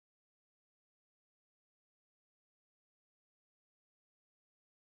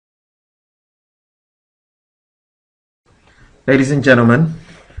Ladies and gentlemen,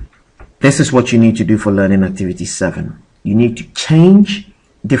 this is what you need to do for learning activity 7. You need to change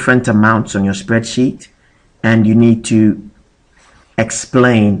different amounts on your spreadsheet, and you need to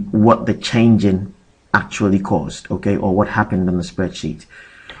explain what the changing actually caused, okay, or what happened on the spreadsheet.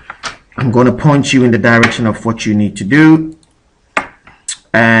 I'm going to point you in the direction of what you need to do,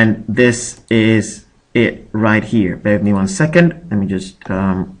 and this is it right here. Bear with me 1 second. Let me just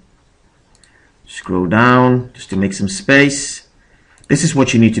scroll down just to make some space. This is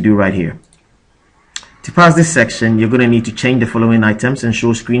what you need to do right here. To pass this section, you're going to need to change the following items and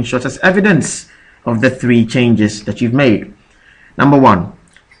show screenshots as evidence of the 3 changes that you've made. Number 1,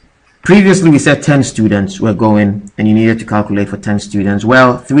 previously we said 10 students were going and you needed to calculate for 10 students.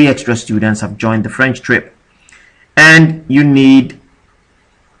 Well, 3 extra students have joined the French trip and you need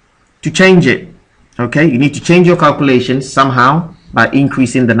to change it. Okay, you need to change your calculations somehow by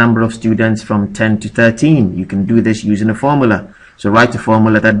increasing the number of students from 10 to 13. You can do this using a formula. So write a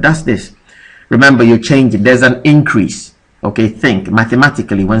formula that does this. Remember, you're changing. There's an increase. Okay, think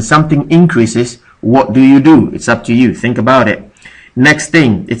mathematically. When something increases, what do? It's up to you. Think about it. Next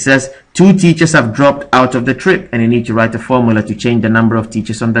thing, it says 2 teachers have dropped out of the trip, and you need to write a formula to change the number of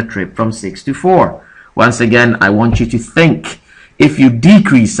teachers on the trip from 6 to 4. Once again, I want you to think. If you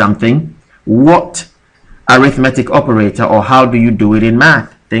decrease something, what arithmetic operator or how do you do it in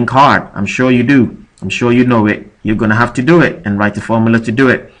math? Think hard. I'm sure you do. I'm sure you know it. You're going to have to do it and write a formula to do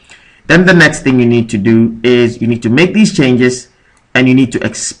it. Then the next thing you need to do is you need to make these changes and you need to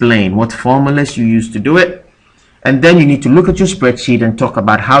explain what formulas you use to do it. And then you need to look at your spreadsheet and talk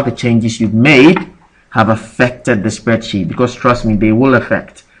about how the changes you've made have affected the spreadsheet, because trust me, they will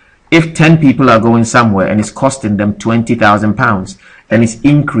affect. If 10 people are going somewhere and it's costing them £20,000 and it's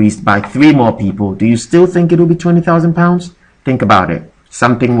increased by 3 more people, do you still think it will be £20,000? Think about it.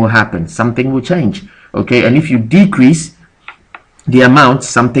 Something will happen. Something will change. Okay, and if you decrease the amount,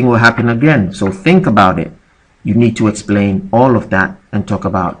 something will happen again. So think about it. You need to explain all of that and talk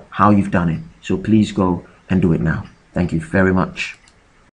about how you've done it. So please go and do it now. Thank you very much.